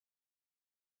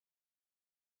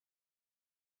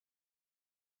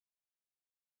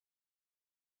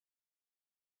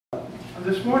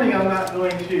This morning I'm not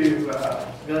going to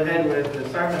go ahead with the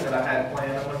sermon that I had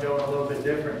planned. I'm going to go in a little bit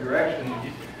different direction.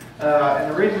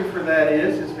 And the reason for that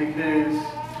is because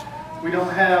we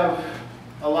don't have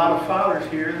a lot of fathers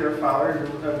here. They're fathers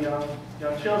of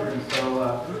young children.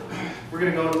 So we're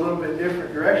going to go in a little bit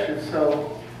different direction.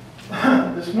 So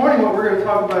this morning what we're going to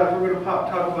talk about is we're going to talk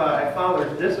about a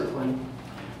father's discipline.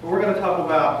 But we're going to talk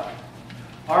about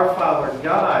our Father,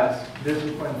 God's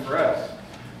discipline for us.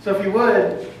 So if you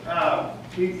would,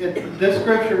 this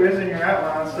scripture is in your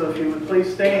outline, so if you would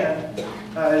please stand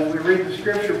as we read the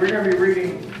scripture. We're going to be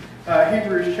reading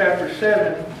Hebrews chapter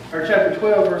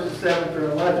 12, verses 7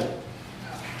 through 11.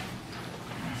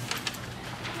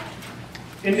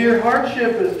 Endure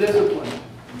hardship as discipline.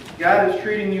 God is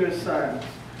treating you as sons.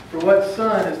 For what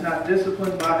son is not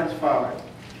disciplined by his father?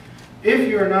 If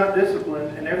you are not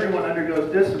disciplined, and everyone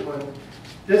undergoes discipline,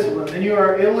 then you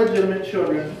are illegitimate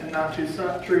children and not true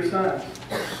sons.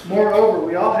 Moreover,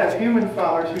 we all have human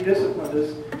fathers who disciplined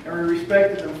us, and we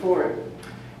respected them for it.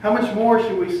 How much more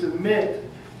should we submit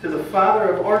to the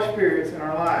Father of our spirits in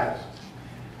our lives?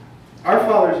 Our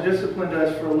fathers disciplined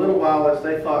us for a little while as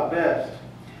they thought best,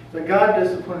 but God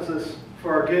disciplines us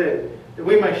for our good, that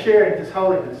we may share in His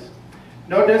holiness.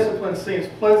 No discipline seems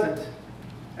pleasant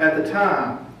at the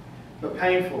time, but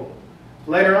painful.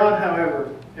 Later on,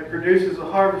 however, it produces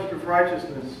a harvest of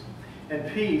righteousness and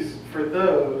peace for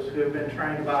those who have been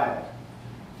trained by it.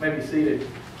 You may be seated.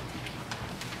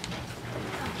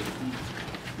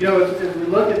 You know, as we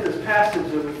look at this passage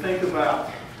and we think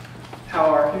about how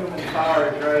our human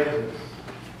father raised us,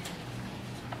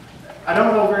 I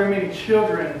don't know very many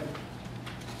children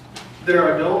that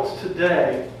are adults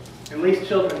today, at least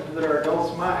children that are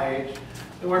adults my age,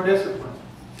 that weren't disciplined.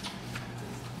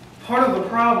 Part of the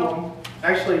problem,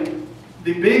 actually,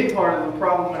 the big part of the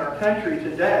problem in our country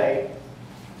today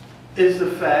is the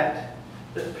fact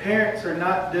that parents are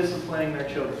not disciplining their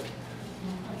children.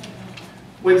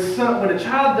 When a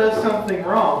child does something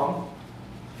wrong,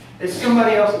 it's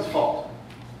somebody else's fault.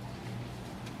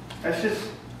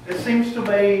 It seems to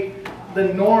be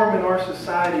the norm in our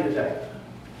society today.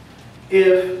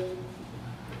 If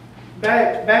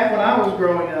back when I was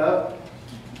growing up,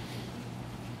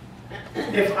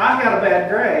 if I got a bad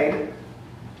grade,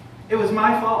 it was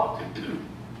my fault.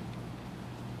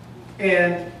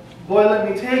 And boy,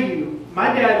 let me tell you,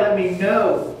 my dad let me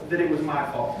know that it was my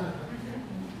fault.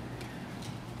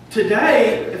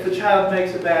 Today, if a child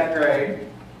makes a bad grade,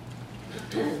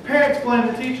 parents blame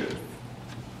the teacher.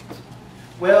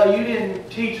 Well, you didn't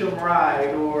teach them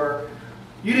right, or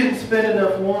you didn't spend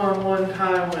enough one-on-one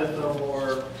time with them,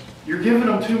 or you're giving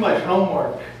them too much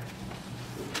homework.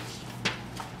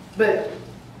 But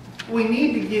we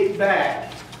need to get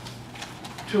back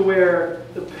to where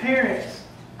the parents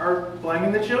are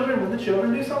blaming the children when the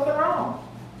children do something wrong.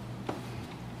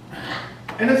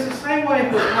 And it's the same way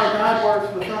with how God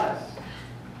works with us.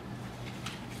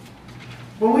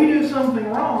 When we do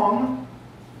something wrong,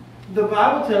 the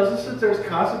Bible tells us that there's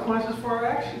consequences for our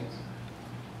actions.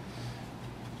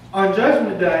 On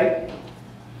Judgment Day,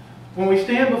 when we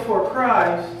stand before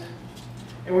Christ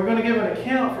and we're going to give an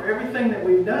account for everything that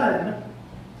we've done,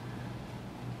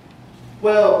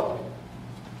 well,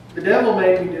 the devil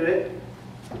made me do it,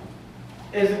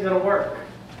 isn't going to work.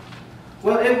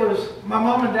 Well, it was my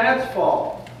mom and dad's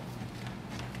fault.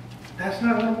 That's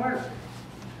not going to work.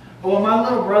 Well, my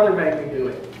little brother made me do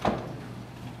it.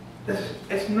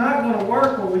 It's not going to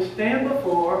work when we stand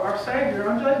before our Savior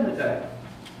on Judgment Day.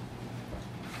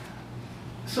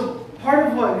 So part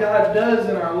of what God does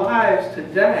in our lives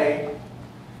today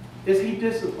is He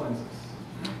disciplines us.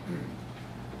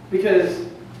 Because,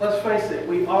 let's face it,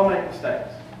 we all make mistakes.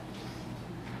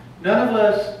 None of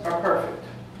us are perfect.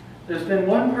 There's been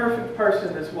one perfect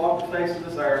person that's walked the face of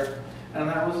this earth, and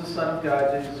that was the Son of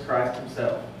God, Jesus Christ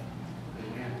Himself.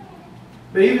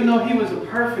 But even though He was a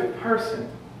perfect person,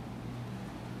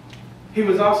 He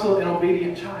was also an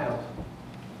obedient child.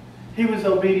 He was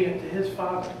obedient to His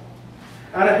Father.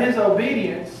 Out of His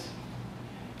obedience,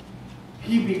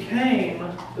 He became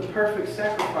the perfect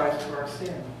sacrifice for our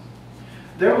sins.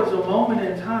 There was a moment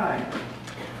in time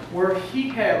where He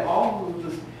had all of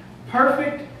the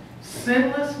perfect,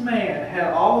 sinless man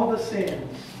had all of the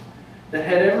sins that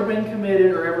had ever been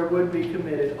committed or ever would be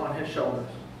committed on His shoulders.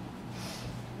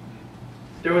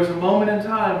 There was a moment in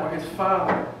time where His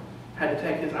Father had to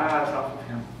take His eyes off of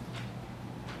Him.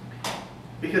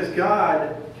 Because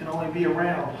God can only be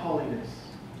around holiness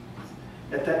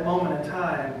at that moment in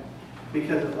time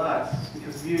because of us,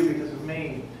 because of you, because of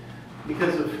me,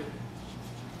 because of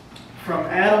from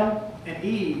Adam and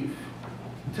Eve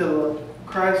till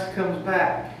Christ comes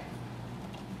back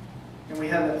and we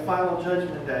have that final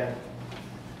judgment day.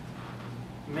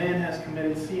 Man has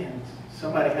committed sins.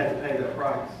 Somebody had to pay that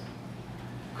price.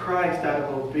 Christ, out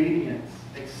of obedience,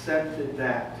 accepted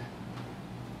that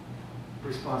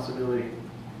responsibility.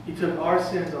 He took our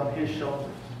sins on His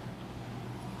shoulders.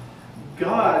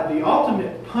 God, the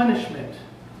ultimate punishment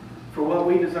for what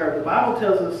we deserve. The Bible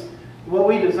tells us what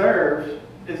we deserve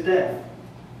is death.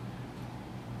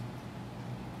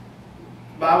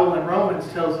 The Bible in Romans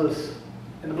tells us,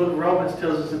 in the book of Romans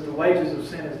tells us that the wages of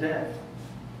sin is death.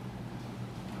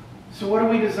 So what do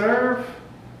we deserve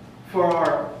for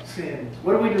our sins?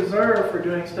 What do we deserve for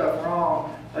doing stuff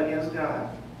wrong against God?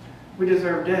 We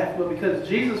deserve death. But because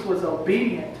Jesus was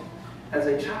obedient as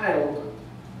a child,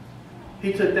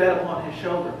 He took that upon His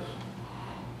shoulders.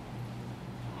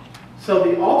 So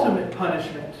the ultimate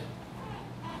punishment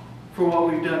for what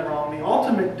we've done wrong, the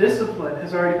ultimate discipline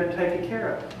has already been taken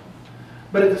care of.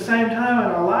 But at the same time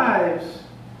in our lives,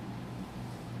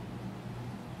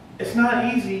 it's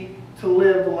not easy to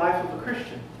live the life of a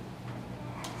Christian.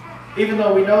 Even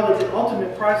though we know that the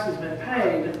ultimate price has been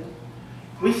paid,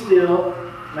 we still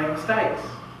make mistakes.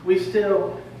 We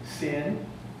still sin.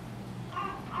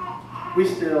 We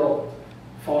still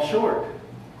fall short.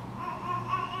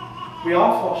 We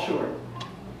all fall short.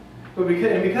 But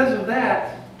because of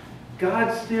that,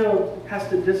 God still has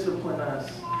to discipline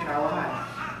us in our lives.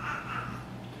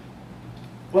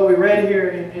 What we read here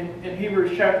in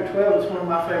Hebrews chapter 12 is one of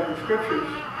my favorite scriptures.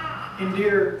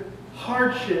 Endure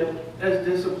hardship as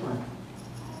discipline.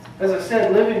 As I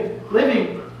said,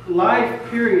 living life,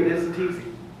 period, isn't easy.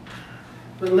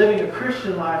 But living a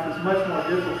Christian life is much more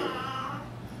difficult.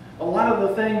 A lot of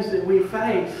the things that we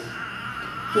face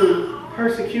through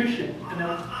persecution,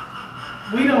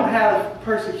 we don't have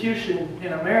persecution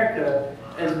in America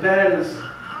as bad as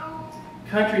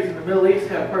countries in the Middle East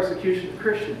have persecution of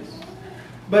Christians.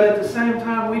 But at the same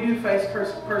time, we do face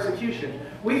persecution.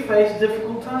 We face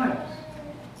difficult times.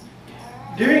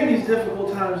 During these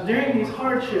difficult times, during these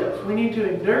hardships, we need to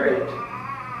endure it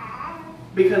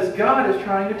because God is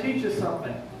trying to teach us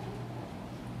something.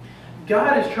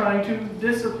 God is trying to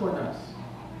discipline us.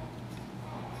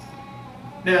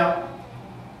 Now,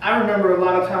 I remember a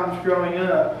lot of times growing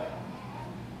up,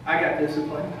 I got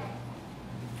disciplined.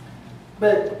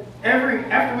 But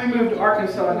after we moved to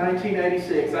Arkansas in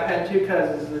 1986, I had two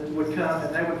cousins that would come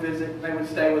and they would visit, and they would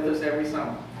stay with us every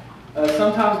summer.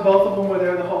 Sometimes both of them were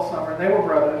there the whole summer, and they were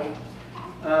brothers.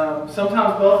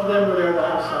 Sometimes both of them were there the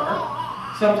whole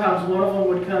summer. Sometimes one of them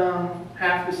would come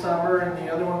half the summer, and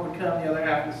the other one would come the other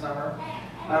half the summer.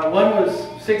 One was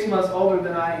 6 months older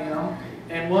than I am,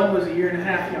 and one was a year and a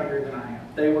half younger than I am.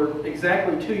 They were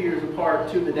exactly 2 years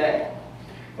apart to the day.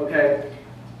 Okay?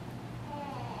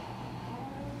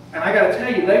 And I got to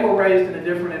tell you, they were raised in a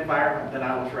different environment than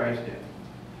I was raised in.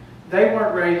 They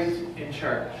weren't raised in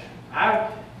church. How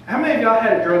many of y'all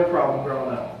had a drug problem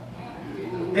growing up?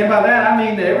 And by that I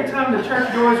mean that every time the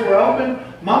church doors were open,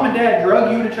 Mom and Dad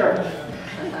drug you to church.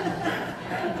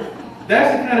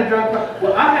 That's the kind of drug problem.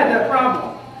 Well, I had that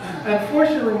problem.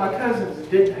 Unfortunately, my cousins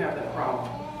didn't have that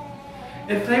problem.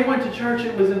 If they went to church,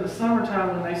 it was in the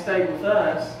summertime when they stayed with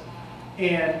us,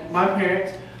 and my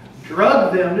parents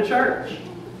drugged them to church.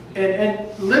 And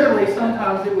literally,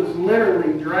 sometimes it was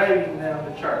literally dragging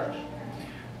them to church.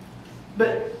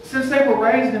 But since they were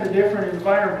raised in a different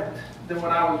environment than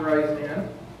what I was raised in,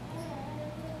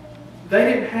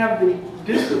 they didn't have the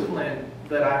discipline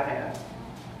that I had.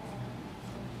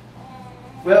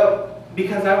 Well,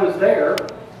 because I was there,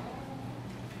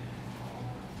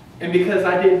 and because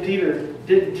I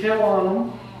didn't tell on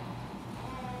them,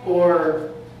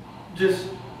 or just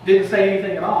didn't say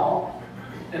anything at all,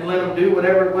 and let them do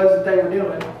whatever it was that they were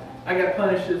doing, I got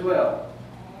punished as well.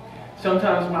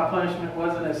 Sometimes my punishment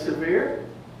wasn't as severe,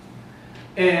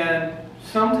 and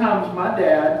sometimes my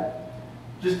dad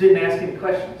just didn't ask any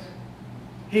questions.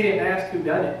 He didn't ask who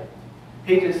done it.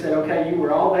 He just said, okay, you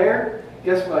were all there,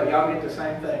 guess what, y'all get the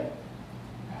same thing.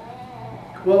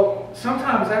 Well,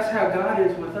 sometimes that's how God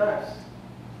is with us.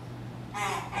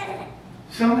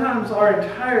 Sometimes our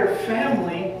entire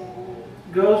family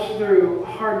goes through a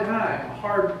hard time,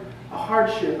 a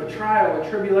hardship, a trial, a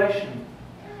tribulation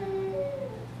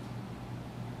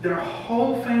that our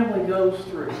whole family goes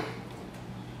through.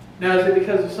 Now, is it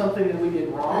because of something that we did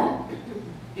wrong?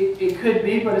 It could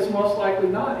be, but it's most likely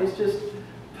not. It's just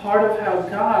part of how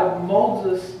God molds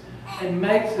us and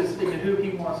makes us into who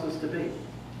He wants us to be.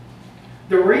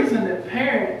 The reason that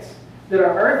parents that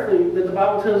the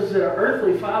Bible tells us that our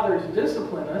earthly fathers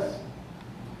discipline us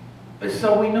is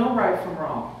so we know right from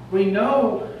wrong. We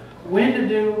know when to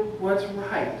do what's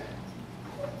right.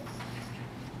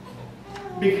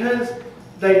 Because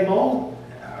they mold,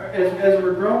 as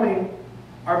we're growing,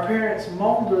 our parents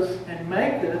mold us and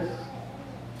make us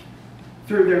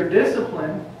through their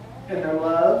discipline and their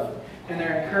love and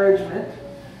their encouragement.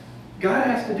 God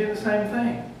has to do the same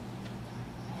thing.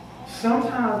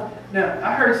 Sometimes, now,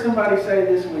 I heard somebody say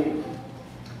this week,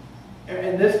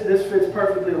 and this fits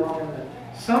perfectly along with it.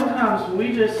 Sometimes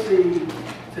we just see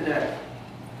today,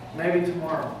 maybe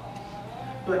tomorrow.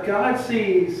 But God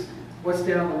sees what's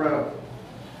down the road.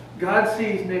 God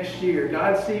sees next year.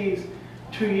 God sees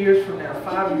 2 years from now,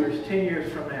 5 years, 10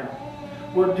 years from now.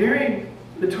 Well,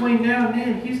 between now and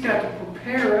then, He's got to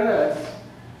prepare us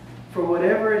for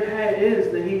whatever it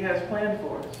is that He has planned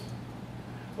for us.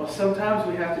 Well, sometimes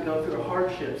we have to go through a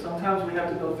hardship. Sometimes we have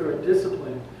to go through a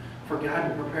discipline for God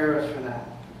to prepare us for that.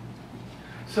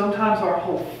 Sometimes our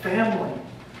whole family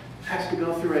has to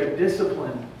go through a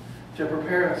discipline to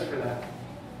prepare us for that.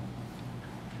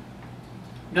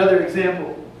 Another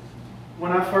example,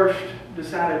 when I first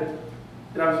decided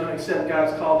that I was going to accept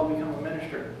God's call to become a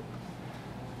minister,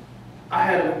 I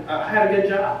had a good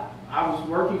job. I was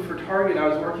working for Target. I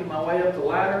was working my way up the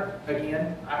ladder.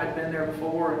 Again, I had been there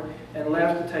before and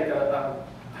left to take a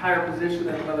higher position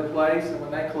at another place. And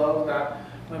when they closed, I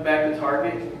went back to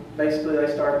Target. And basically,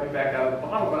 they started me back out at the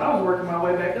bottom. But I was working my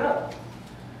way back up.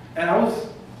 And I was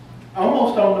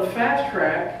almost on the fast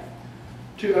track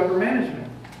to upper management.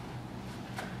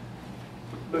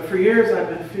 But for years, I've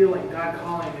been feeling God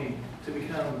calling me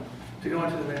to go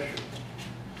into the ministry.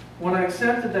 When I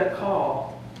accepted that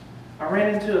call, I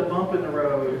ran into a bump in the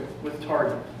road with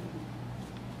Target.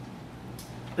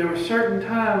 There were certain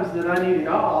times that I needed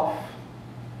off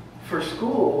for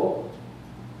school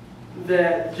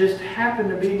that just happened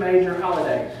to be major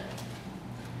holidays.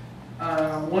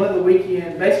 One of the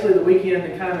weekend, basically the weekend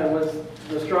that kind of was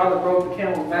the straw that broke the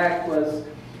camel's back, was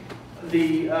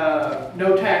the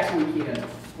no tax weekend,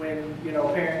 when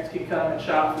parents can come and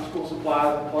shop for school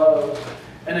supplies and clothes,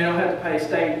 and they don't have to pay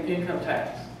state income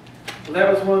tax. Well,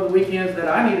 that was one of the weekends that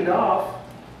I needed off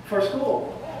for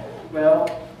school.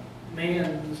 Well, me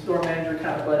and the store manager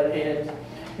kind of butted heads.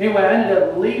 Anyway, I ended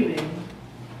up leaving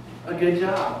a good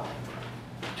job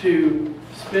to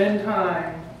spend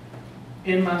time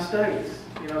in my studies,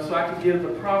 so I could give the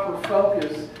proper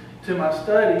focus to my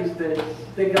studies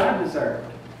that God deserved.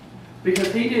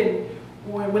 Because He didn't,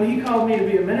 when He called me to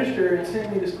be a minister and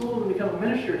sent me to school to become a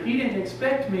minister, He didn't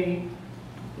expect me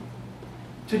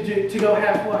to go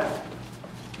halfway.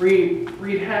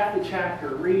 Read half the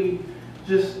chapter, read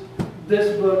just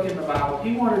this book in the Bible.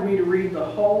 He wanted me to read the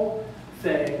whole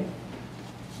thing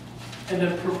and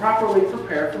to properly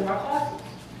prepare for my classes.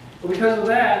 But because of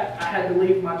that, I had to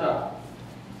leave my job.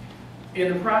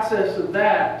 In the process of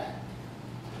that,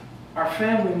 our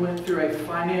family went through a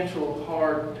financial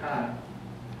hard time.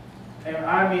 And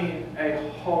I mean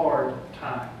a hard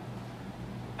time.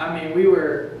 I mean,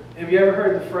 have you ever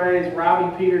heard the phrase,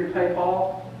 robbing Peter to pay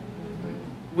Paul?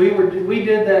 We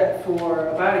did that for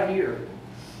about a year.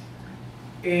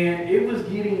 And it was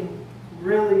getting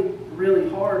really, really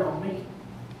hard on me.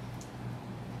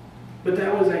 But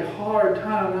that was a hard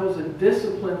time. That was a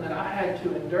discipline that I had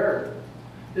to endure.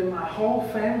 That my whole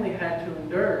family had to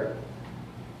endure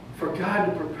for God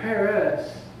to prepare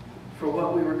us for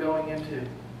what we were going into.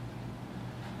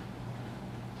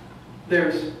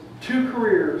 There's 2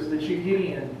 careers that you get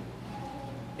in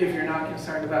if you're not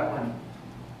concerned about money.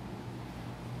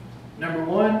 Number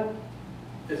 1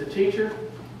 is a teacher.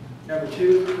 Number 2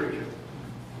 is a preacher.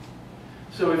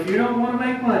 So if you don't want to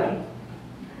make money,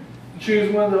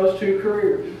 choose one of those 2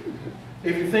 careers.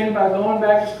 If you're thinking about going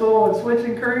back to school and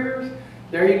switching careers,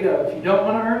 there you go. If you don't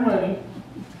want to earn money,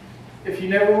 if you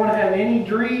never want to have any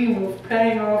dream of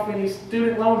paying off any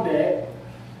student loan debt,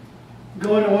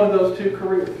 go into one of those 2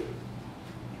 careers.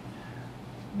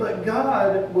 But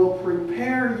God will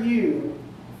prepare you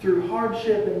through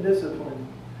hardship and discipline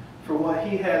for what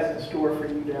He has in store for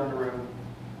you down the road.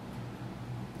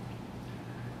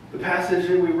 The passage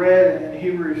that we read in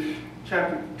Hebrews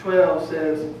chapter 12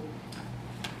 says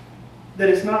that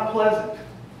it's not pleasant.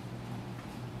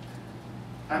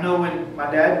 I know when my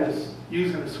dad was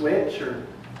using the switch or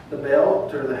the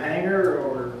belt or the hanger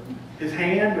or his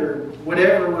hand or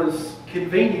whatever was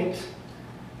convenient,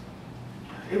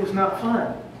 it was not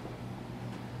fun.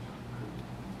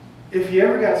 If you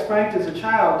ever got spanked as a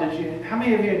child, how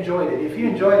many of you enjoyed it? If you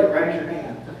enjoyed it, raise your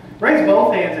hand. Raise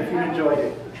both hands if you enjoyed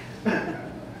it.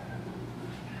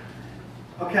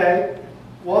 Okay.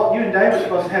 Well, you and Dave are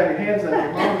supposed to have your hands up.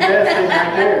 Your mom and dad sitting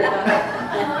right there.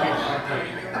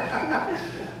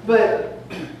 But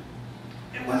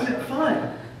it wasn't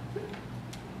fun.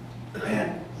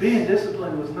 Man, being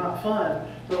disciplined was not fun.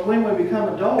 But when we become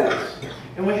adults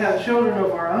and we have children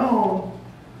of our own,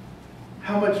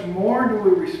 how much more do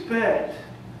we respect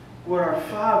what our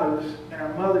fathers and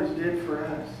our mothers did for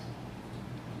us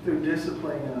through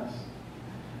disciplining us?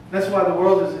 That's why the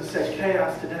world is in such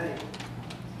chaos today.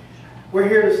 We're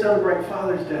here to celebrate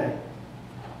Father's Day.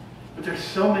 But there's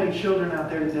so many children out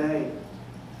there today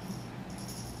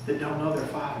that don't know their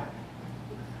father.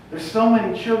 There's so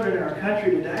many children in our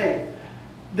country today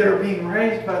that are being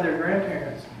raised by their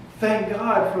grandparents. Thank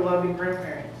God for loving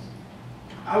grandparents.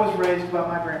 I was raised by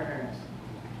my grandparents.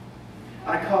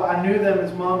 I knew them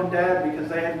as mom and dad because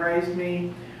they had raised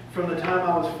me from the time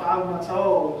I was 5 months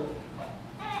old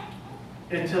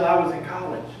until I was in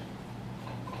college.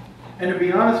 And to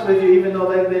be honest with you, even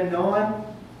though they've been gone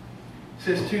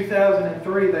since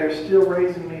 2003, they're still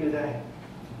raising me today.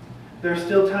 There are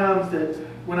still times that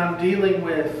when I'm dealing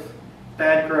with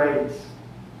bad grades,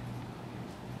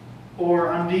 or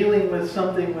I'm dealing with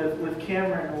something with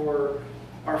Cameron or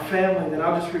our family, that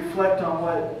I'll just reflect on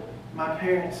what my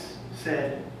parents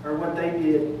said or what they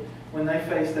did when they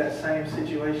faced that same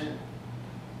situation.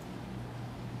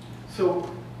 So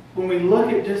when we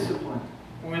look at discipline,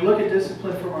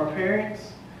 from our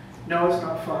parents, no, it's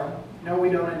not fun. No, we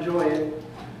don't enjoy it.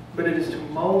 But it is to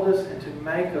mold us and to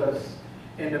make us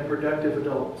into productive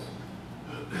adults.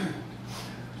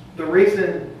 The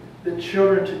reason that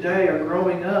children today are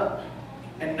growing up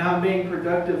and not being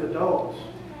productive adults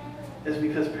is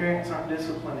because parents aren't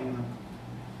disciplining them.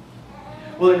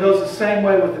 Well, it goes the same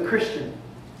way with the Christian.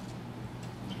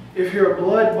 If you're a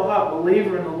blood-bought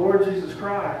believer in the Lord Jesus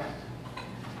Christ,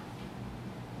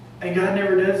 and God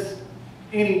never does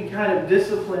any kind of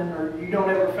discipline, or you don't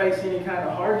ever face any kind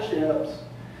of hardships,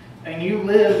 and you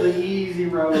live the easy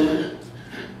road,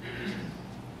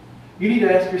 you need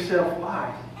to ask yourself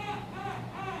why.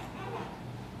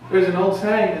 There's an old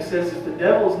saying that says if the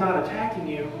devil's not attacking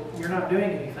you, you're not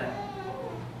doing anything.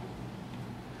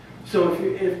 So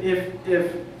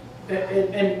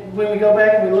and when we go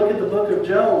back and we look at the book of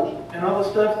Job and all the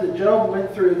stuff that Job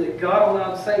went through that God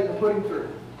allowed Satan to put him through,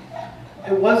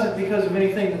 it wasn't because of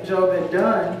anything that Job had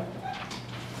done.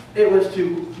 It was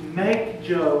to make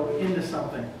Job into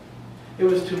something. It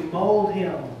was to mold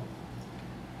him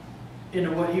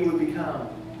into what he would become.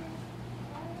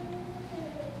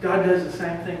 God does the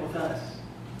same thing with us.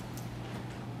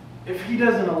 If He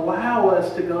doesn't allow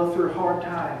us to go through hard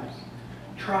times,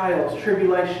 trials,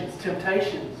 tribulations,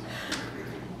 temptations,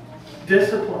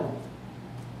 discipline,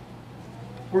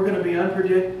 we're going to be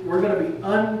unproductive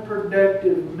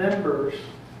members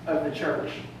of the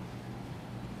church.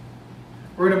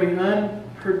 We're going to be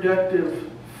unproductive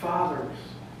fathers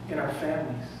in our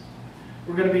families.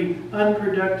 We're going to be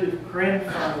unproductive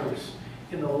grandfathers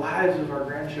in the lives of our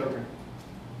grandchildren.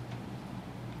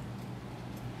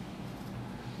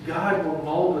 God will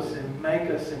mold us and make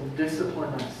us and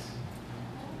discipline us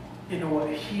into what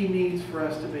He needs for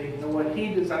us to be, into what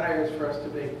He desires for us to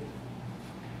be.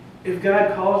 If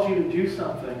God calls you to do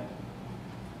something,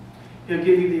 He'll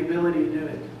give you the ability to do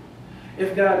it.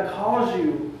 If God calls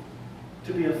you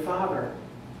to be a father,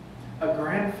 a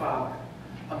grandfather,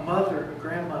 a mother, a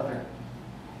grandmother,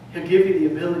 He'll give you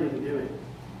the ability to do it.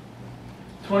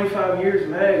 25 years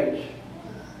of age,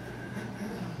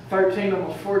 13,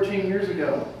 almost 14 years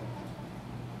ago,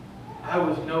 I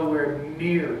was nowhere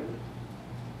near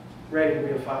ready to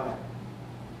be a father.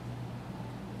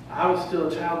 I was still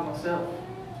a child myself.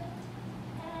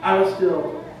 I was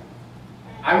still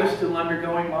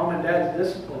undergoing mom and dad's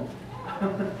discipline,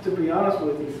 to be honest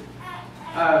with you.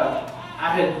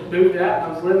 I had moved out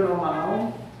and I was living on my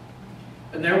own.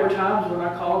 And there were times when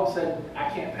I called and said, I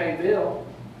can't pay bill.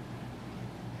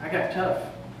 I got tough.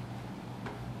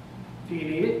 Do you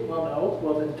need it? Well, no.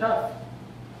 Well, then tough.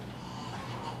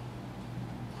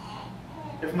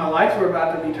 If my lights were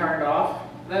about to be turned off,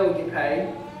 that would get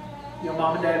paid.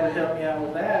 Mom and dad would help me out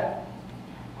with that.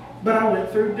 But I went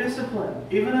through discipline,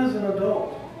 even as an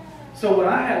adult. So when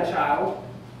I had a child,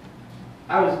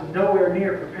 I was nowhere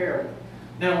near prepared.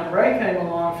 Now, when Ray came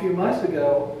along a few months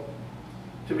ago,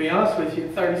 to be honest with you,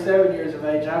 at 37 years of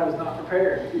age, I was not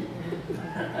prepared.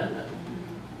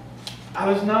 I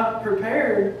was not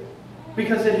prepared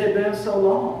because it had been so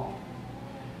long.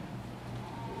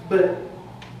 But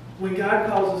when God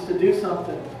calls us to do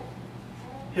something,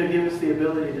 He'll give us the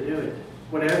ability to do it,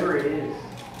 whatever it is.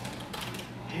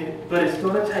 But it's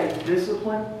going to take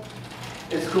discipline.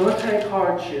 It's going to take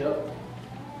hardship.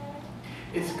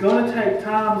 It's going to take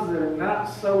times that are not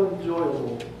so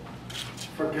enjoyable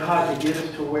for God to get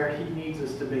us to where He needs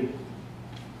us to be.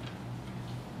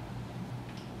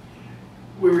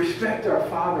 We respect our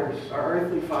fathers, our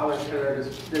earthly fathers, for their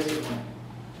discipline.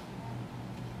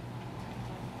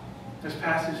 This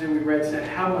passage that we read said,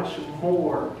 how much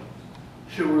more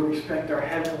should we respect our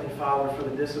Heavenly Father for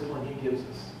the discipline He gives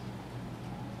us.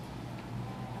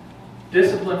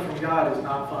 Discipline from God is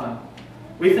not fun.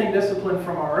 We think discipline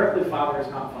from our earthly father is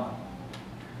not fun.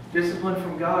 Discipline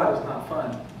from God is not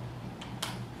fun.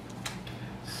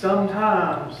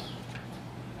 Sometimes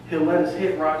He'll let us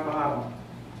hit rock bottom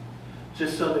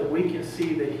just so that we can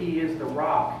see that He is the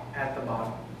rock at the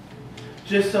bottom.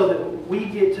 Just so that we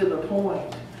get to the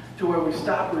point to where we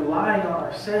stop relying on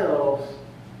ourselves,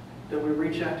 that we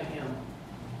reach out to Him.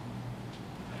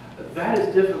 That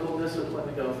is difficult discipline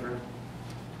to go through.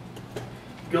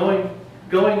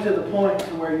 Going to the point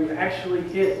to where you actually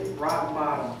hit rock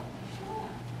bottom.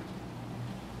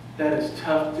 That is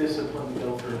tough discipline to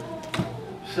go through.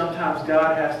 Sometimes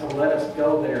God has to let us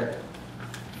go there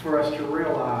for us to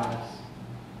realize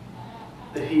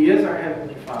that He is our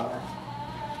Heavenly Father,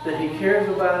 that He cares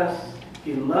about us,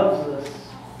 He loves us,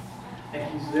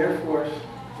 and He's there for us.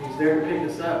 He's there to pick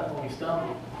us up when we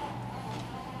stumble.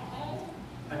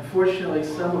 Unfortunately,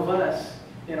 some of us,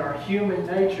 in our human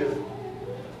nature,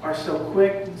 are so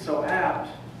quick and so apt,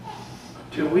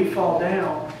 till we fall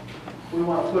down, we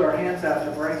want to put our hands out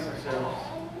to brace ourselves.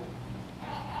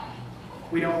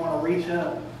 We don't want to reach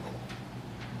up.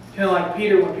 Kind of like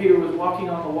Peter when Peter was walking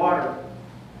on the water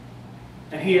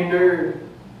and he endured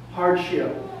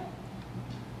hardship.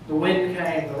 The wind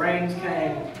came, the rains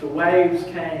came, the waves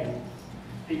came.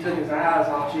 He took his eyes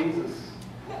off Jesus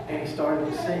and he started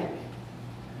to sink.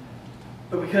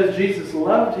 But because Jesus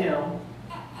loved him,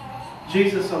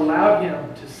 Jesus allowed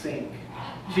him to sink.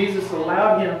 Jesus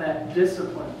allowed him that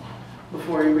discipline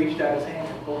before He reached out His hand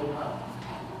and pulled him up.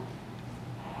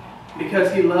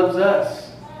 Because He loves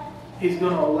us, He's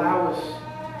going to allow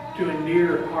us to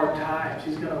endure hard times.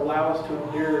 He's going to allow us to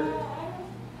endure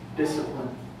discipline.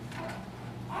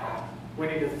 We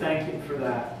need to thank Him for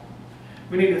that.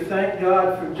 We need to thank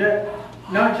God for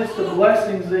not just the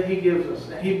blessings that He gives us.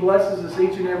 And He blesses us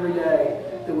each and every day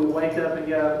that we wake up and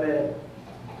get out of bed.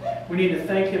 We need to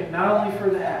thank Him not only for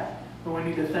that, but we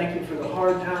need to thank Him for the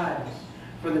hard times,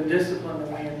 for the discipline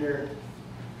that we endure.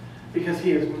 Because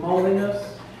He is molding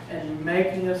us and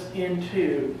making us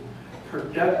into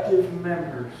productive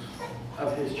members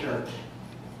of His church.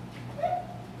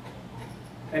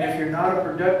 And if you're not a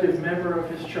productive member of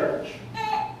His church,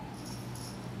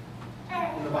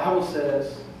 and the Bible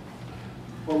says,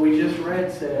 what we just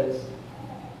read says,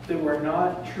 that we're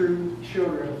not true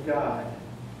children of God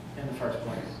in the first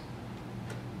place.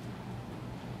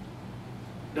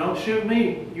 Don't shoot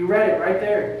me. You read it right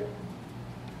there.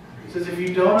 It says if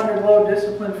you don't undergo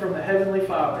discipline from the Heavenly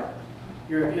Father,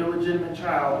 you're an illegitimate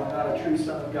child and not a true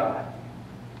son of God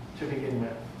to begin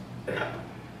with.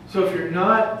 So if you're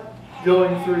not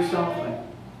going through something,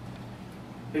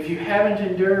 if you haven't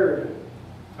endured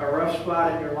a rough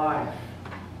spot in your life,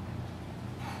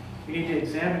 you need to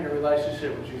examine your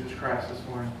relationship with Jesus Christ this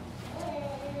morning.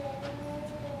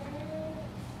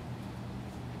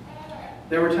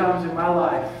 There were times in my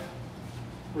life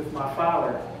with my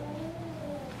father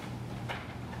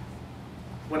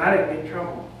when I didn't get in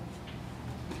trouble.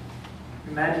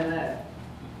 Imagine that.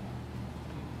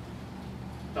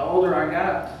 The older I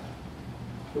got,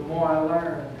 the more I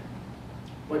learned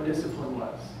what discipline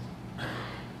was.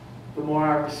 The more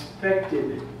I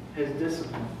respected his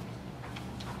discipline.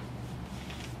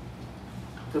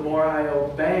 The more I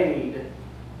obeyed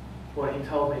what he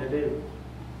told me to do.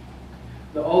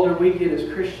 The older we get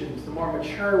as Christians, the more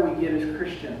mature we get as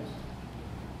Christians,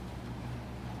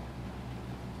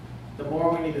 the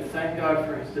more we need to thank God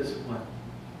for his discipline.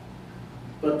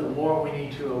 But the more we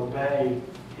need to obey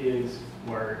his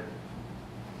word.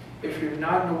 If you're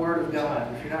not in the Word of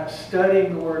God, if you're not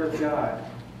studying the Word of God,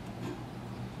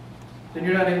 then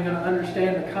you're not even going to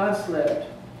understand the concept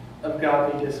of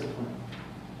godly discipline.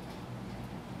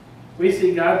 We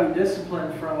see godly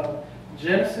discipline from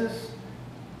Genesis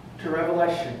to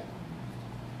Revelation.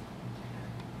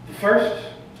 The first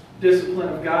discipline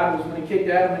of God was when he kicked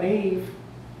Adam and Eve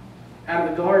out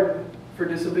of the garden for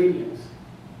disobedience.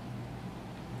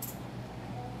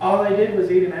 All they did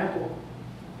was eat an apple.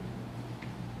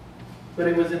 But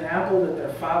it was an apple that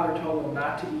their father told them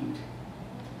not to eat.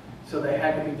 So they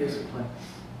had to be disciplined.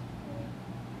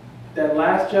 That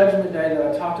last judgment day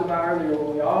that I talked about earlier,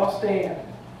 when we all stand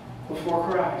before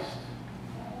Christ,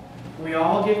 we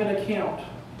all give an account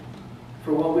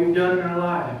for what we've done in our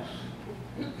lives.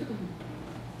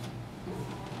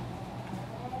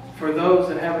 For those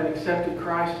that haven't accepted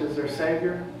Christ as their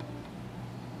Savior,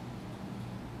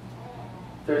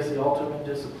 there's the ultimate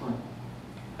discipline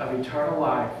of eternal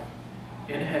life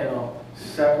in hell,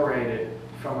 separated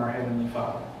from our Heavenly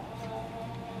Father.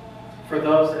 For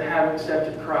those that have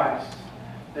accepted Christ,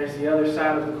 there's the other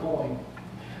side of the coin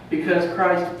Because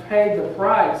Christ paid the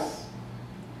price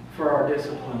for our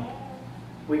discipline,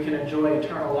 we can enjoy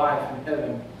eternal life in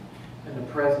heaven in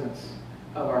the presence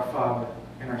of our Father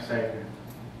and our Savior.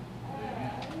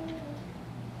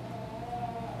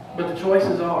 But the choice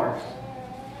is ours.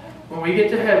 When we get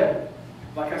to heaven,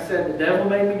 like I said, the devil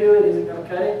made me do it. Is it going to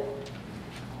cut it?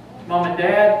 Mom and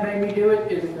Dad made me do it.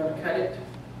 Is it going to cut it?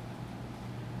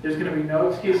 There's going to be no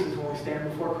excuses when we stand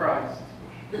before Christ.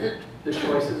 The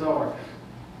choice is ours.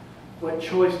 What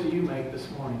choice do you make this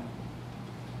morning?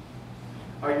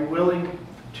 Are you willing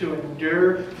to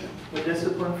endure the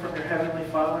discipline from your Heavenly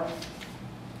Father?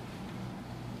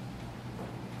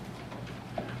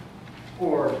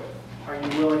 Or are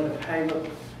you willing to pay the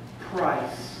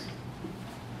price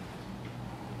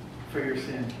for your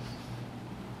sins?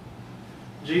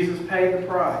 Jesus paid the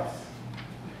price.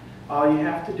 All you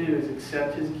have to do is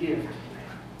accept His gift.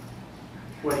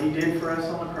 What He did for us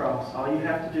on the cross. All you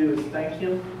have to do is thank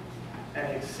Him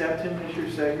and accept Him as your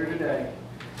Savior today.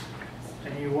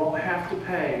 And you won't have to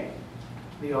pay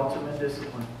the ultimate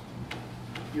discipline.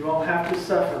 You won't have to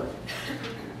suffer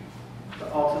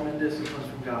the ultimate discipline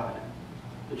from God.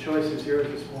 The choice is yours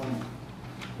this morning.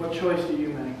 What choice do you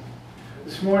make?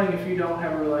 This morning, if you don't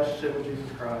have a relationship with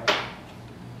Jesus Christ,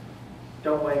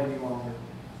 don't wait any longer.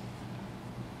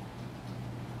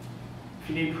 If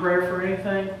you need prayer for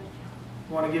anything,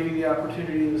 I want to give you the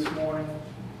opportunity this morning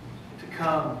to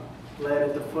come, led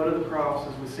at the foot of the cross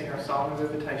as we sing our song of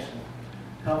invitation.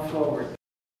 Come forward.